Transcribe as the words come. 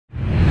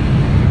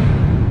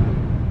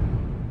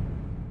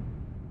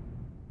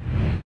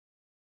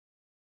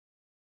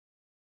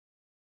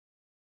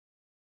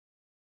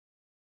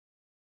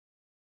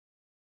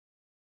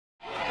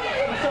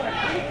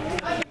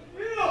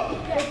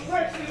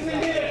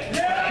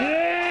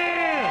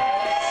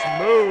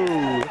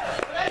Smooth.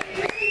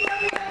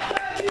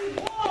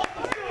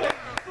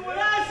 When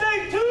I say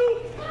two,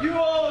 you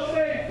all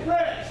say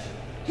fresh.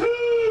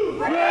 Two!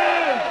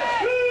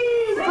 Fresh!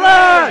 Two!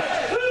 Fresh!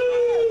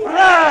 Two!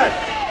 Fresh!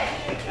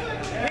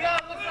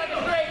 Leon looks like a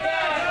great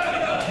guy.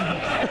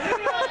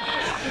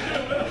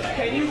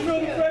 Can you feel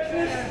the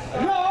freshness?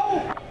 No!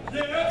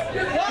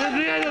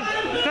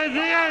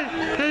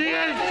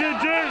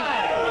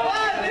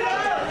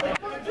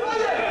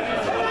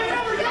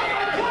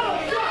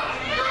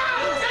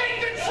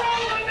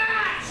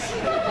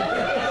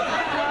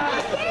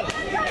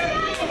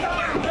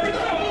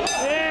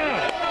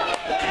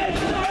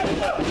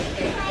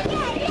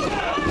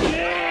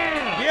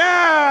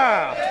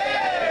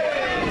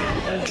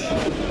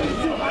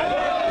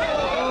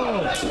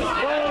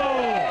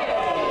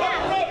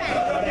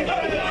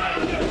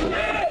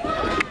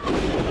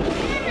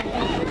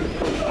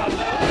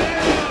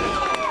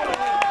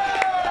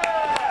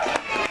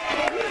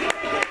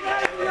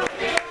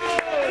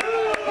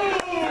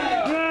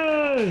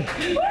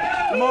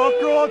 Animal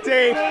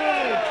cruelty!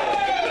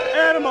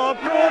 Animal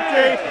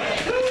cruelty!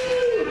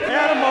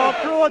 Animal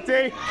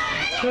cruelty!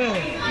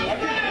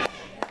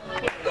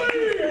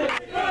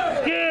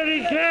 Scaredy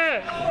cat!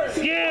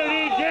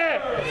 Scaredy cat!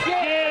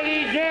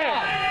 Scaredy cat!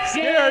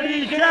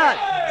 Scaredy cat!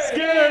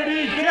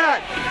 Scaredy cat!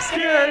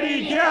 Scaredy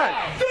cat!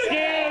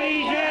 Scaredy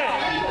cat!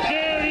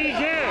 Scaredy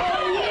cat!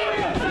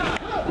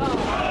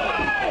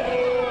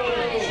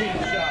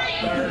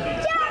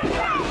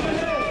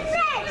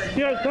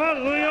 You're close,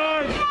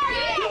 Leon!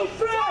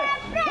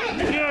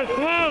 You're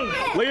close!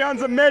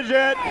 Leon's a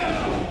midget!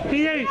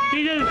 He just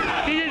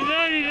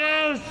 90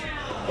 now!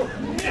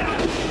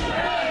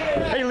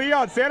 Hey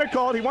Leon, Santa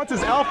called. He wants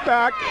his elf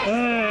back.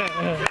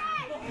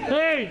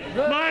 Hey,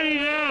 90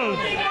 now!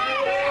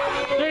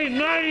 Hey,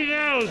 90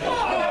 now!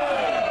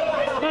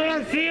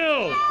 That's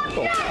you!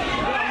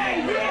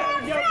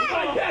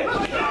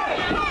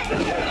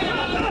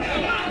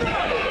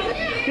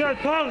 You're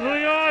close,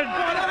 Leon!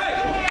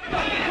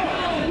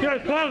 You're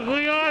close,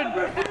 Leon!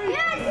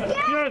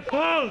 You're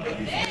close!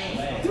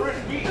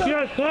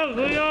 You're close,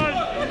 Leon!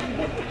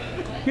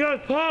 You're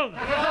close!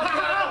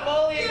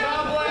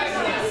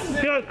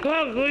 You're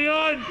close,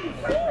 Leon!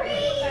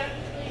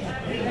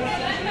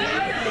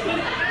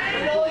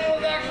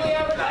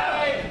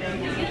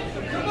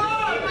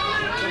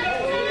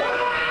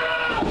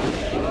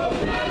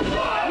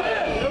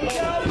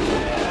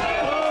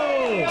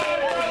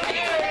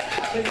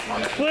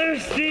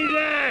 Where's Steve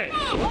at?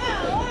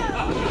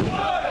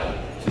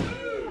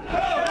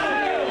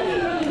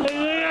 Hey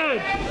Leon,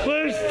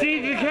 where's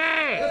Steve the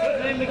cat?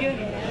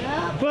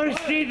 Where's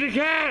Steve the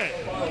cat?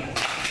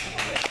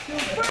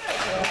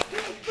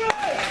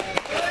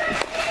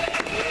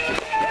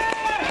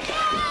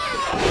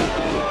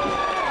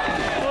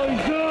 Oh,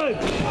 he's good.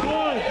 1,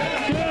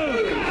 2.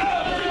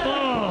 Oh.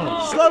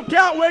 Slow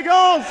count,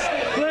 Wiggles!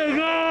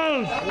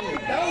 Wiggles!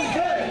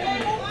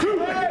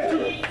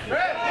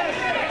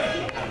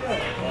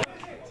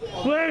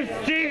 Where's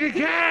Steve the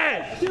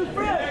cat?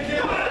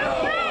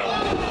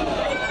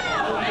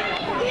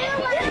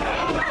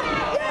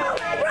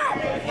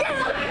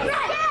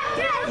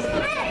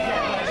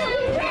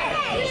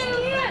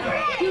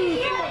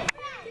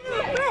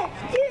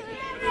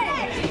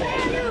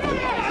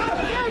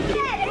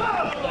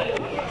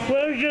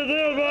 Where's your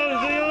little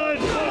rose, Leon?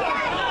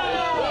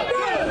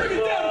 Bring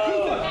it down,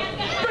 Ikusa!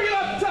 Bring it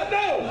up the top,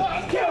 no!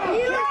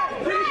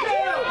 Bring it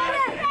down!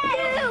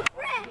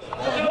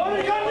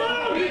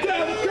 Bring it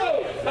down, let's go!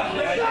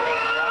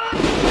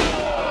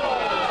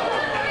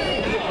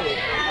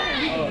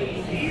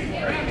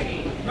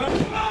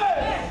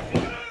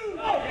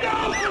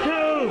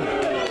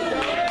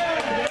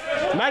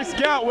 Nice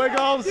count,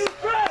 Wiggles!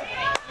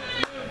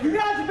 You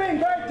guys are being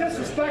very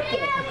disrespectful.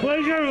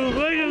 Where's your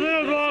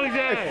little dogs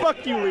at? Hey,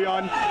 fuck you,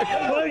 Leon.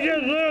 Where's your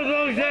little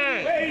dogs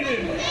at?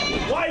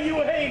 Why you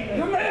hating?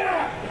 Come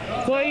here!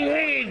 Why you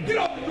hating? Get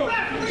off the road! What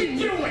are you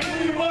doing?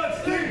 We want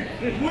Steve!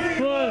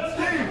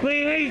 We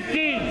hate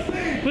Steve!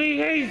 We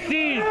hate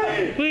Steve!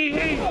 We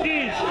hate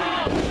Steve!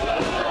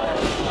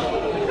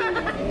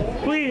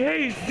 We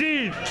hate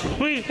Steve!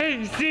 We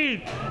hate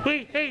Steve!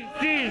 We hate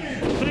Steve!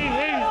 We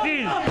hate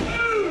Steve!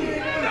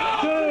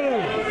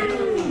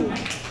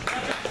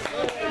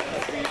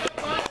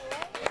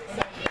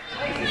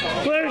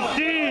 Where's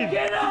Steve?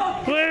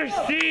 Where's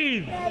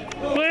Steve?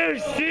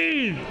 Where's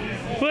Steve?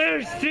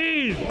 Where's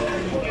Steve?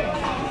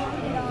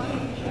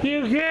 You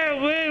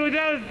can't win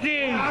without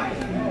Steve.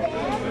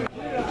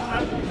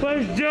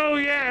 Where's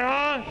Joey at,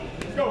 huh?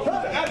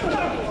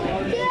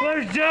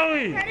 Where's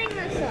Joey?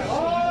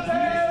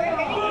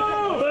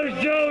 Where's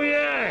Joey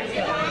at?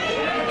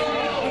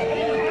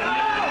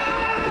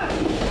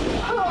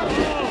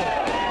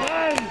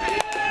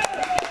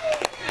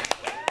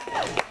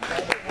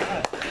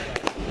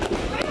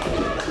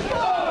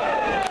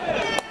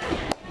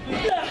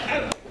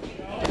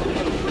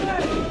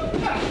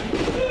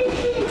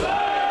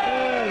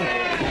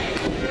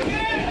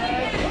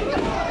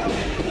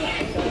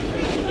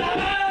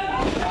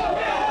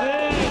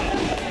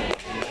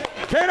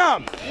 Hit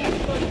him!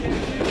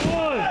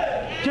 1,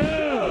 2.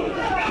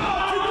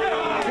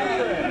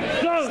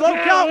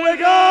 out,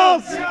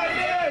 Wiggles!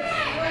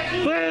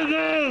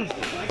 Wiggles!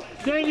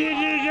 Can you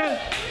do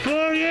that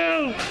for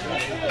you?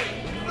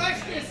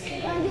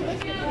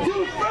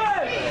 Too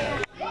fresh!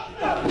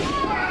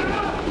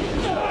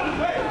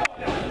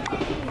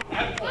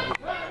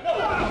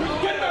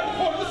 Get him out the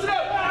corner, listen up!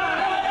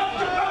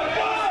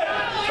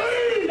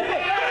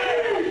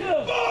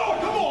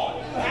 Come on!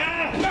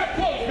 Back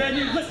close, man,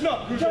 you listen up.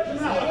 I'm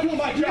doing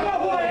my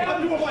job.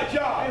 I'm doing my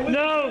job.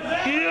 No,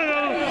 you don't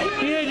know.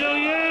 You don't know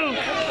you.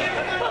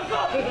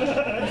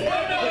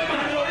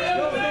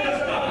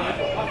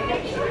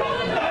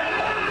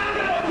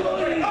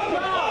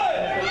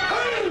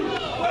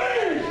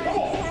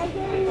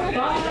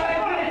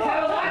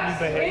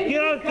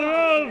 Your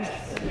throats.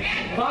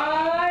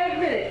 5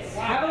 minutes.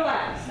 Have a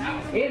lap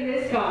in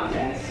this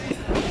contest.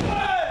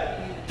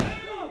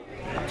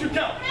 2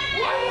 count.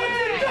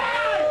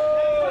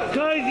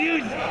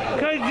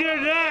 Cause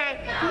you're not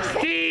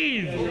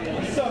Steve.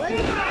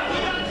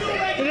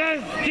 You're not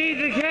Steve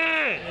the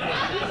cat.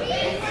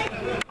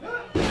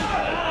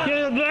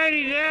 You're the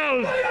Mighty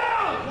Mouse.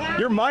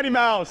 You're Mighty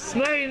Mouse.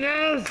 Mighty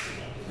Mouse.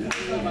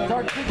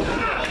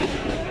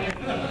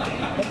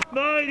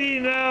 Mighty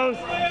Mouse.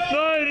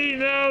 Mighty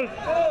Mouse.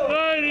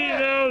 Mighty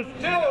Mouse.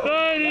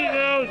 Mighty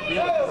Mouse.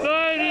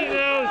 Mighty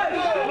Mouse.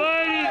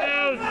 Mighty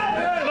Mouse.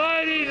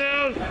 Mighty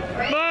Mouse.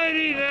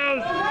 Mighty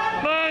Mouse.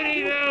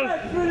 Mighty Mouse.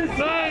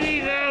 Mighty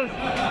Mouse.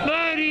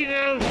 Mighty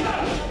Mouse.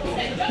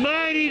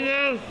 Mighty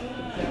Mouse.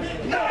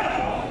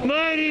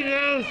 Mighty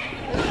Mouse.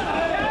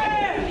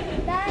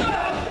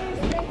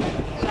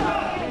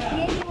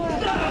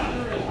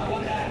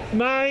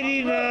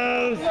 Mighty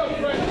Mouse.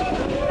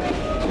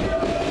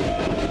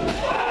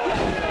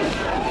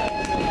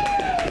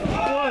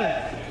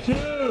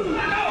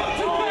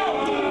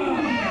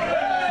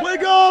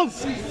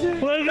 Wiggles!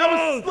 Wiggles! That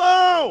was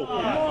slow!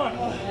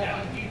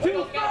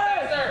 Too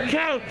fast!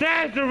 Count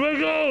faster,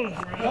 Wiggles!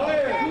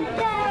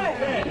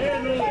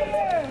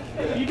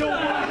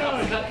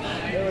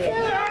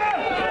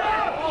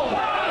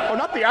 Oh,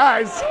 not the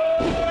eyes.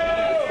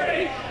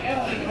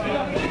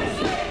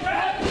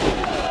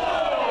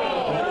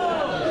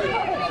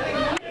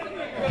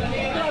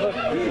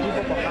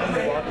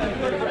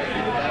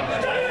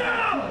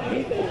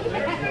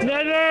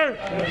 Never!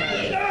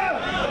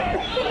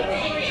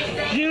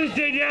 You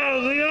sit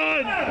down, Leo!